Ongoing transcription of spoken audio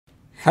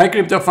Hi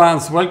crypto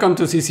fans, welcome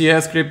to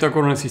CCS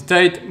Cryptocurrency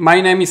State. My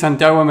name is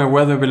Santiago, I'm a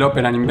web developer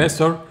and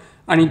investor,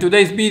 and in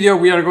today's video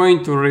we are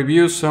going to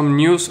review some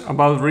news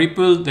about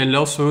Ripple, the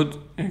lawsuit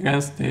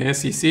against the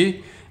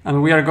SEC,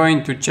 and we are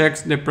going to check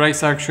the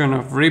price action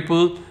of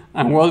Ripple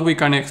and what we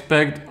can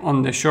expect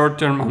on the short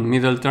term and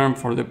middle term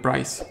for the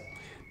price.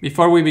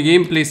 Before we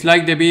begin, please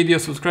like the video,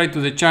 subscribe to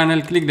the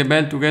channel, click the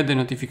bell to get the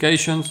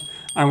notifications,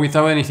 and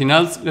without anything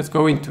else, let's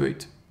go into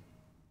it.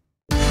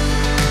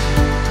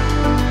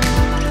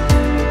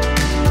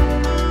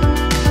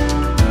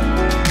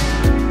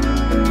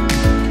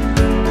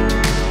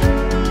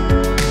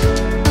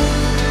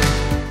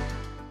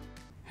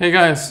 Hey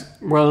guys,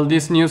 well,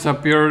 this news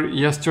appeared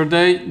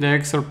yesterday, the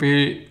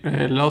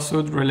XRP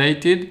lawsuit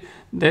related.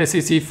 The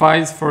SEC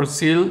files for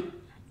seal,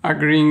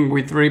 agreeing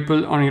with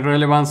Ripple on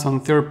irrelevance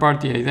on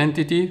third-party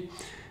identity.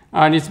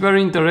 And it's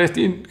very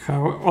interesting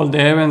how all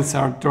the events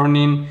are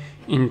turning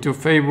into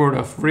favor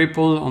of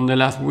Ripple on the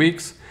last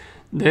weeks.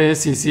 The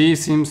SEC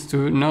seems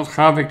to not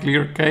have a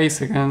clear case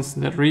against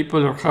the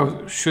Ripple or how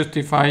to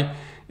justify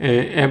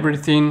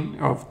everything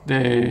of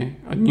the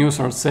news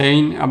are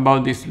saying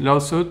about this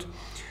lawsuit.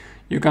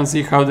 You can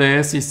see how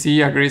the SEC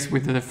agrees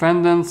with the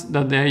defendants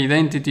that the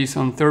identities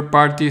on third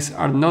parties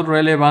are not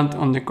relevant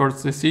on the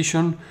court's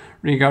decision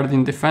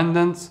regarding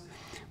defendants.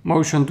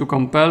 Motion to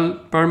compel,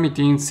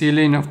 permitting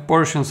sealing of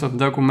portions of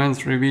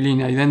documents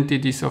revealing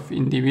identities of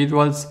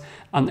individuals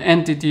and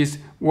entities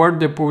where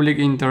the public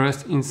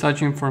interest in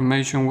such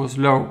information was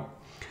low.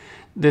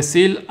 The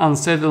seal and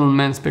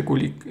settlement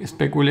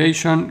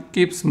speculation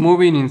keeps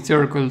moving in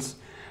circles,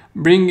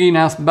 bringing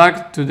us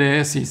back to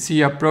the SEC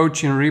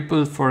approaching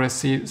Ripple for a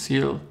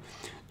seal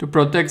to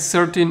protect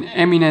certain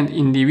eminent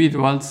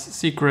individuals'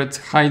 secrets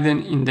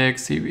hidden in the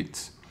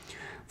exhibits.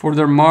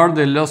 Furthermore,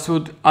 the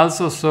lawsuit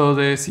also saw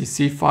the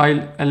SEC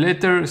file a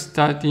letter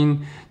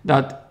stating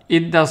that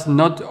it does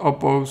not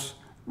oppose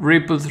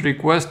Ripple's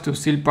request to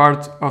seal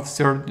parts of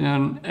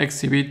certain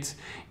exhibits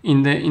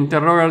in the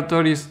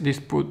interrogatories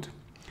dispute.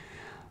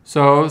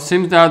 So it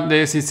seems that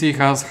the SEC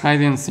has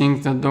hidden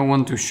things that don't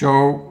want to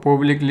show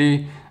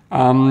publicly.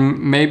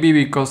 Maybe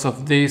because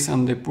of this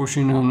and the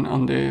pushing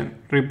on the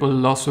Ripple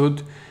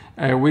lawsuit,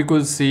 we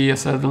could see a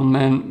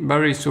settlement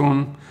very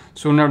soon,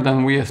 sooner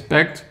than we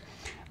expect.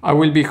 I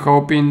will be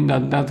hoping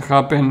that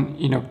happen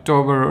in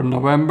October or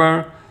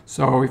November.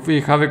 So if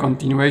we have a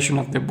continuation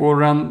of the bull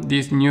run,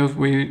 this news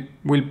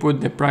will put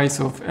the price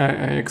of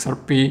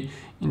XRP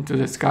into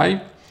the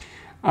sky.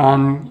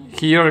 And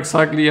here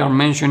exactly are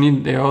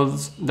mentioning the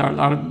odds that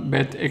are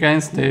bet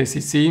against the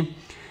SEC,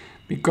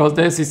 because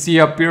the SEC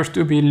appears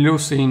to be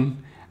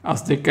losing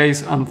as the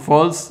case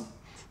unfolds.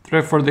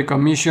 Therefore, the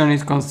Commission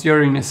is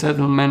considering a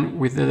settlement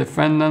with the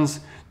defendants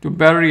to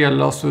bury a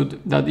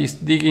lawsuit that is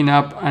digging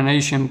up an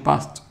ancient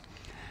past.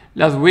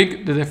 Last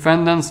week, the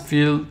defendants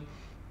filed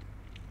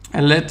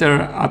a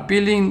letter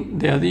appealing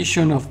the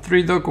addition of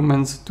 3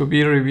 documents to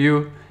be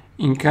reviewed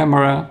in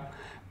camera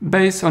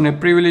based on a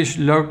privilege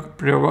log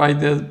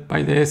provided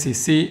by the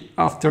SEC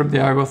after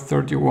the August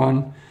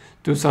 31,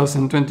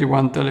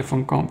 2021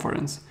 telephone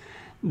conference.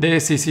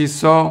 The SEC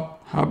saw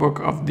havoc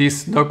of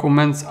these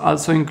documents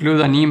also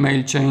include an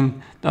email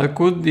chain that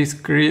could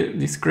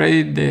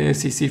discredit the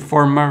SEC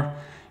former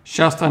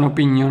just an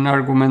opinion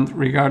argument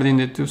regarding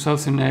the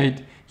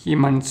 2008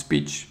 human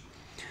speech.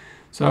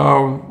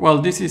 So, well,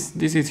 this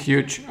is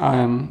huge.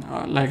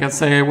 Like I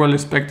say, I was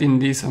expecting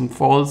this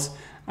unfolds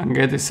and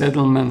get a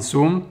settlement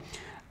soon.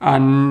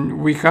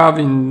 And we have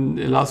in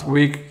the last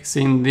week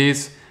seen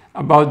this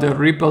about the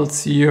Ripple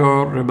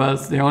CEO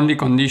reveals the only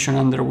condition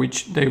under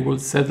which they will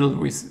settle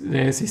with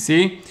the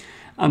SEC.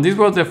 And this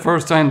was the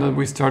first time that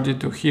we started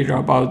to hear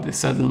about the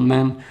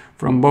settlement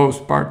from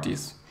both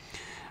parties.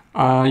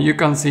 You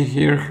can see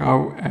here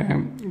how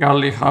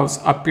Garlic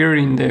House appeared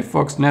in the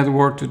Fox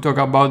network to talk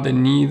about the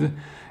need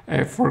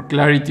for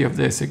clarity of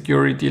the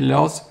security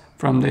laws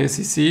from the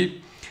SEC,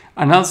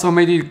 and also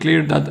made it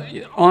clear that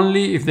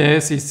only if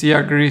the SEC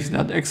agrees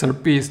that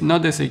XRP is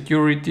not a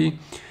security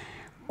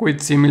quite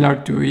similar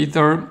to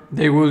Ether,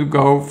 they would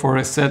go for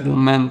a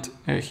settlement,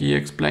 he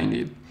explained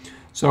it.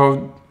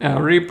 So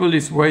Ripple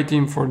is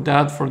waiting for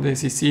that for the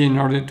SEC in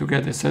order to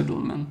get a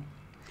settlement.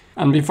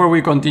 And before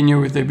we continue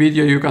with the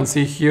video, you can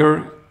see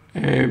here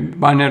a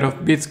banner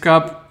of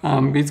Bitscap.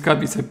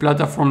 Bitscap is a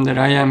platform that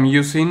I am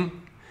using.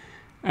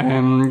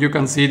 You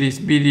can see this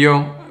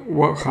video,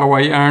 how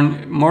I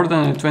earned more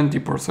than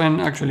 20%,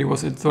 actually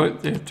was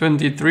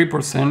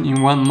 23%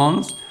 in 1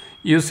 month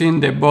using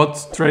the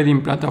bots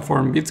trading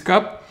platform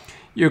Bitscap.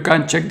 You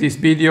can check this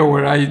video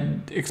where I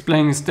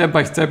explain step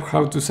by step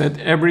how to set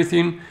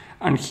everything,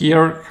 and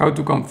here how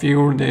to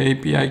configure the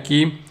API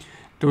key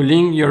to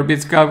link your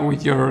Bitscap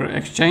with your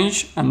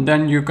exchange, and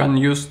then you can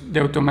use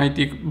the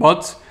automatic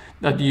bots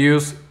that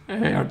use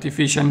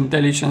artificial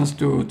intelligence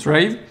to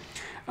trade.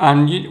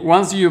 And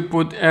once you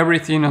put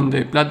everything on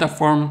the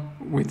platform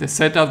with the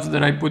setups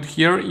that I put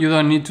here, you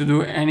don't need to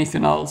do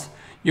anything else.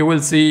 You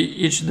will see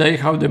each day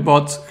how the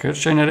bots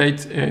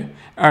generate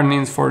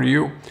earnings for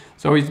you.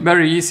 So it's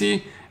very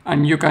easy.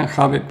 and you can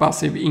have a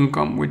passive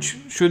income, which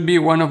should be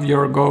one of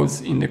your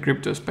goals in the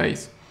crypto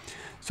space.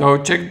 So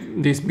check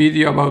this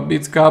video about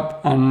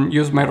Bitscap and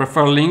use my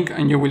referral link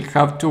and you will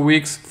have 2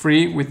 weeks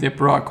free with the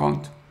Pro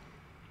account.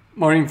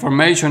 More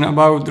information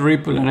about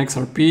Ripple and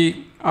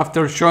XRP.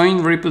 After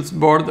joining Ripple's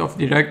board of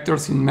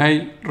directors in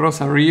May,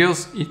 Rosa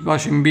Rios is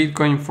bashing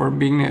Bitcoin for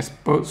being a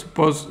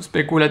supposed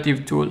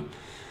speculative tool.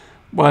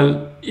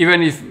 Well,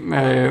 even if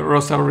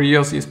Rosa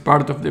Rios is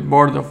part of the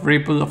board of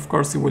Ripple, of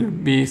course he will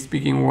be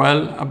speaking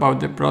well about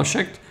the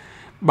project,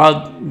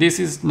 but this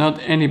is not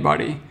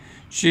anybody.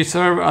 She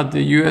served at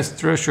the US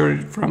Treasury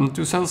from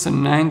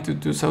 2009 to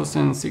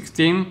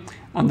 2016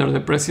 under the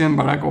President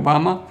Barack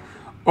Obama,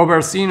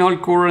 overseeing all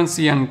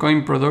currency and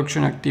coin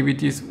production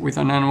activities with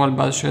an annual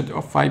budget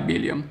of $5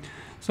 billion.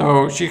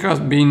 So she has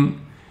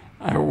been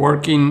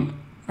working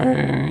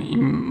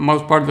in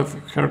most part of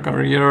her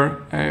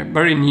career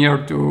very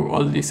near to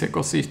all this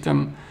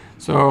ecosystem.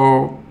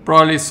 So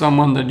probably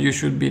someone that you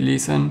should be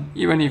listening,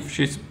 even if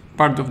she's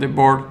part of the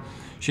board.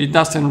 She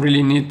doesn't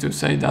really need to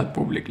say that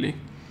publicly.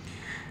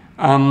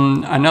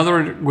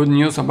 Another good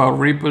news about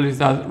Ripple is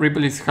that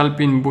Ripple is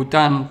helping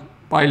Bhutan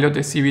pilot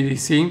a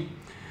CBDC.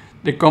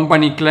 The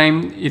company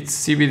claimed its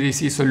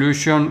CBDC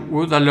solution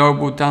would allow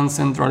Bhutan's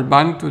central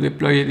bank to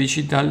deploy a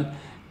digital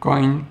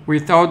coin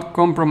without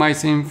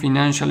compromising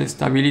financial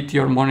stability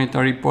or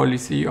monetary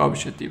policy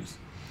objectives.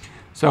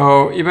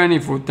 So even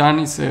if Bhutan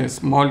is a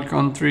small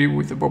country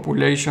with a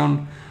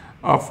population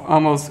of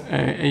almost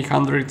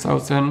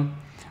 800,000,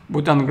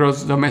 Bhutan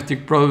gross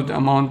domestic product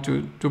amount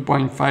to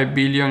 2.5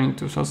 billion in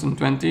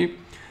 2020.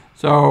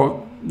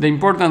 So the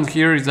importance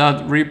here is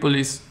that Ripple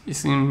is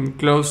in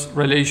close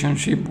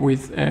relationship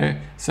with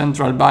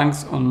central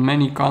banks on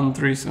many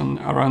countries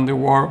around the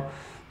world.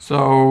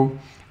 So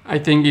I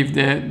think if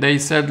they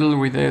settle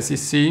with the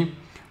SEC,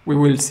 we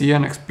will see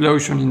an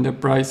explosion in the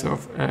price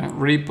of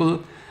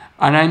Ripple.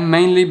 And I'm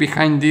mainly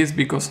behind this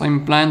because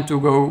I'm planning to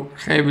go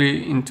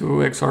heavily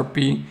into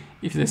XRP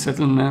if the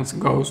settlements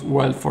goes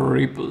well for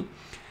Ripple,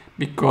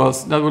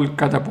 because that will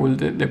catapult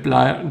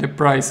the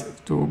price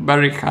to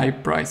very high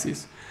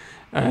prices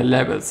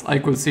levels. I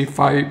could see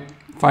 $5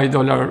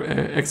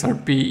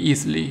 XRP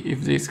easily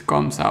if this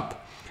comes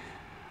up.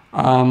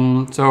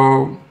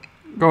 So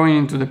going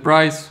into the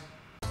price.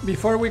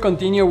 Before we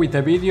continue with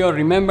the video,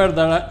 remember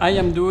that I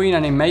am doing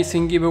an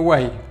amazing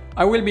giveaway.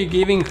 I will be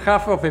giving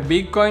half of a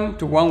Bitcoin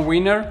to one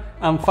winner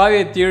and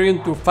 5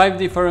 Ethereum to 5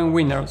 different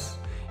winners.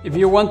 If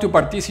you want to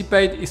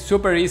participate, it's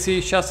super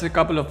easy, just a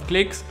couple of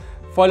clicks.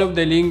 Follow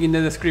the link in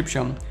the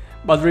description.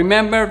 But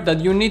remember that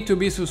you need to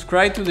be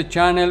subscribed to the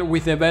channel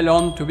with the bell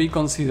on to be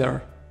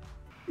considered.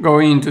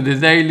 Going into the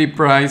daily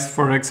price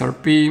for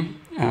XRP,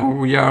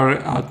 we are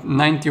at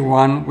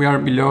 91, we are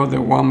below the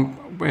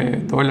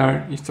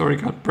 $1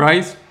 historical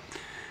price.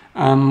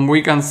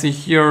 We can see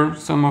here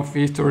some of the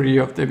history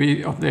of the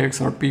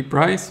XRP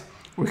price.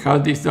 We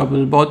have this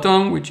double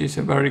bottom, which is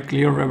a very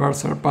clear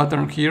reversal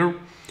pattern here.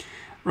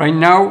 Right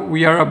now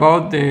we are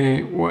about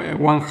the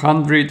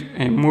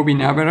 100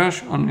 moving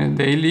average on a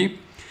daily,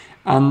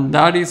 and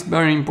that is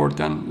very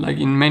important. Like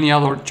in many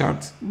other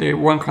charts, the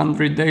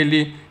 100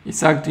 daily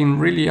is acting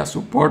really as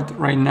support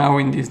right now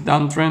in this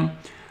downtrend.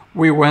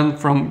 We went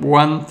from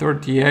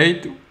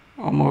 138,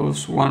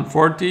 almost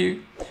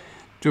 140,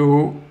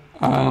 to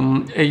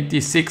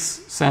 86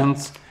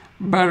 cents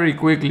very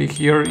quickly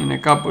here in a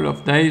couple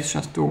of days,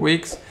 just 2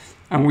 weeks,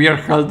 and we are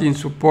holding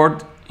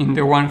support in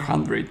the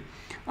 100.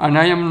 And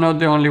I am not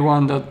the only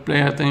one that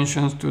pay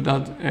attention to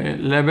that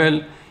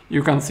level.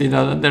 You can see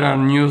that there are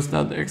news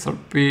that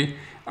XRP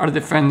are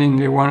defending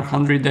the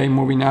 100-day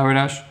moving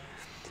average.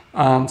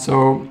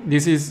 So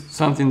this is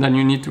something that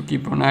you need to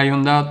keep an eye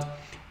on that.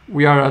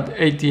 We are at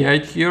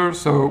 88 here,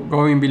 so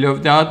going below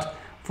that,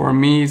 for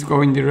me, is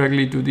going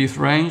directly to this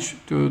range,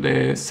 to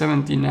the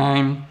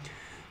 79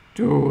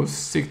 to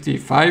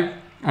 65.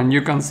 And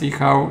you can see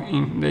how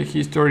in the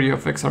history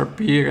of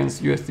XRP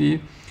against USD,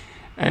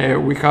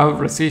 we have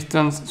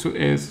resistance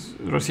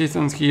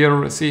here,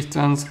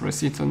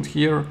 resistance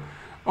here.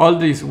 All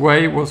this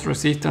way was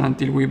resistance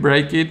until we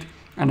break it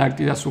and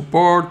acted as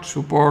support,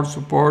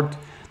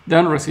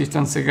 then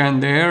resistance again in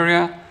the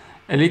area,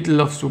 a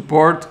little of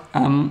support,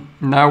 and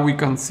now we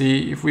can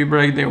see if we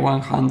break the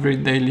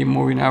 100 daily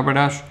moving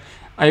average,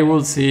 I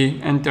will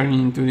see entering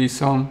into this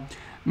zone,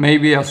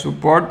 maybe a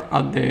support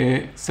at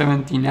the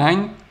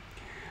 79,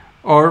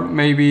 or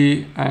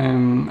maybe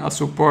a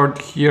support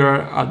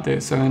here at the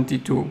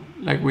 72,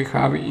 like we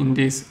have in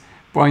this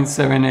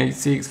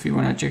 0.786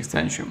 Fibonacci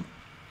extension.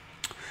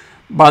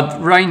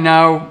 But right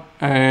now,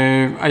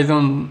 I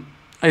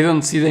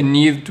don't see the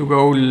need to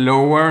go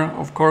lower.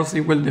 Of course,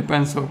 it will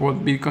depend on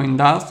what Bitcoin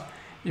does.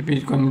 If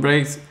Bitcoin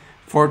breaks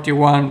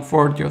 41,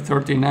 40 or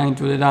 39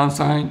 to the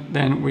downside,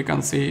 then we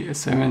can see a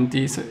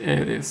 70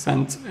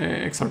 cents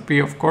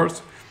XRP, of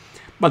course.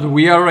 But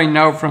we are right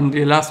now from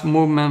the last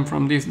movement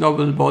from this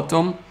double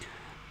bottom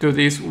to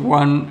this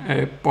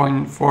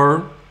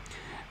 1.4.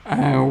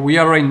 We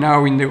are right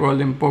now in the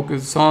golden pocket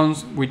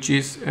zones, which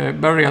is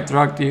very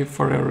attractive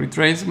for a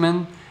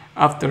retracement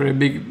after a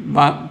big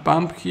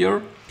bump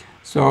here.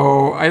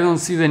 So I don't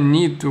see the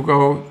need to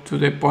go to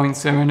the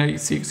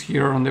 0.786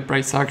 here on the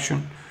price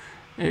action.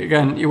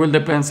 Again, it will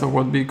depend on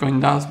what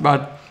Bitcoin does,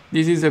 but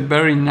this is a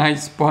very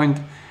nice point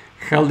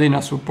held in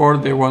a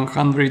support, the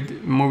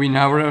 100 moving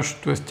average,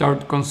 to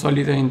start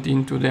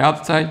consolidating to the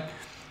upside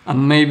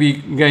and maybe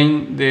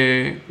gain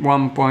the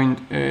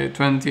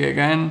 1.20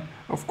 again.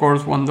 Of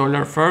course,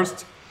 $1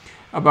 first,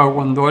 about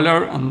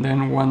 $1 and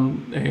then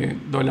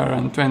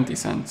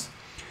 $1.20.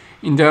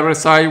 In the other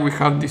side, we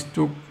have these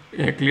two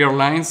clear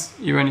lines,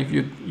 even if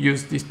you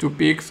use these two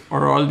peaks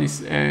or all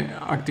these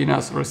acting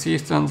as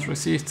resistance,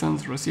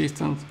 resistance,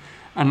 resistance,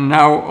 and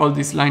now all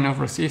this line of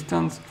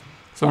resistance.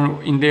 So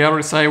in the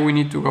other side, we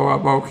need to go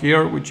above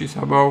here, which is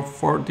above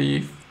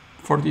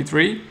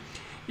 43.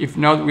 If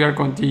not, we are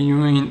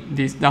continuing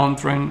this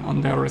downtrend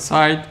on the other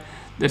side.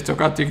 The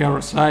stochastic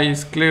RSI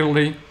is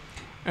clearly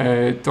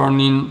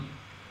turning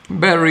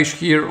bearish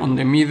here on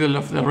the middle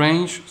of the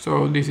range.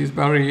 So this is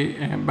very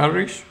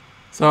bearish.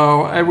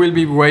 So I will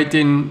be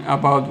waiting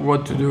about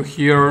what to do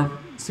here,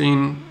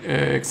 seeing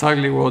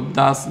exactly what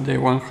does the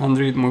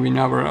 100 moving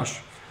average.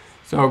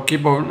 So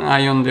keep an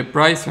eye on the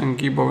price and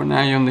keep an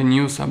eye on the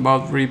news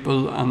about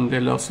Ripple and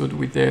the lawsuit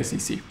with the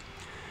SEC.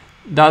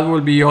 That will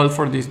be all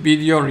for this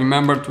video.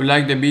 Remember to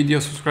like the video,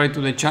 subscribe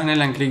to the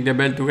channel and click the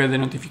bell to get the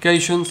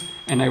notifications,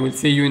 and I will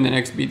see you in the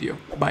next video.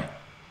 Bye.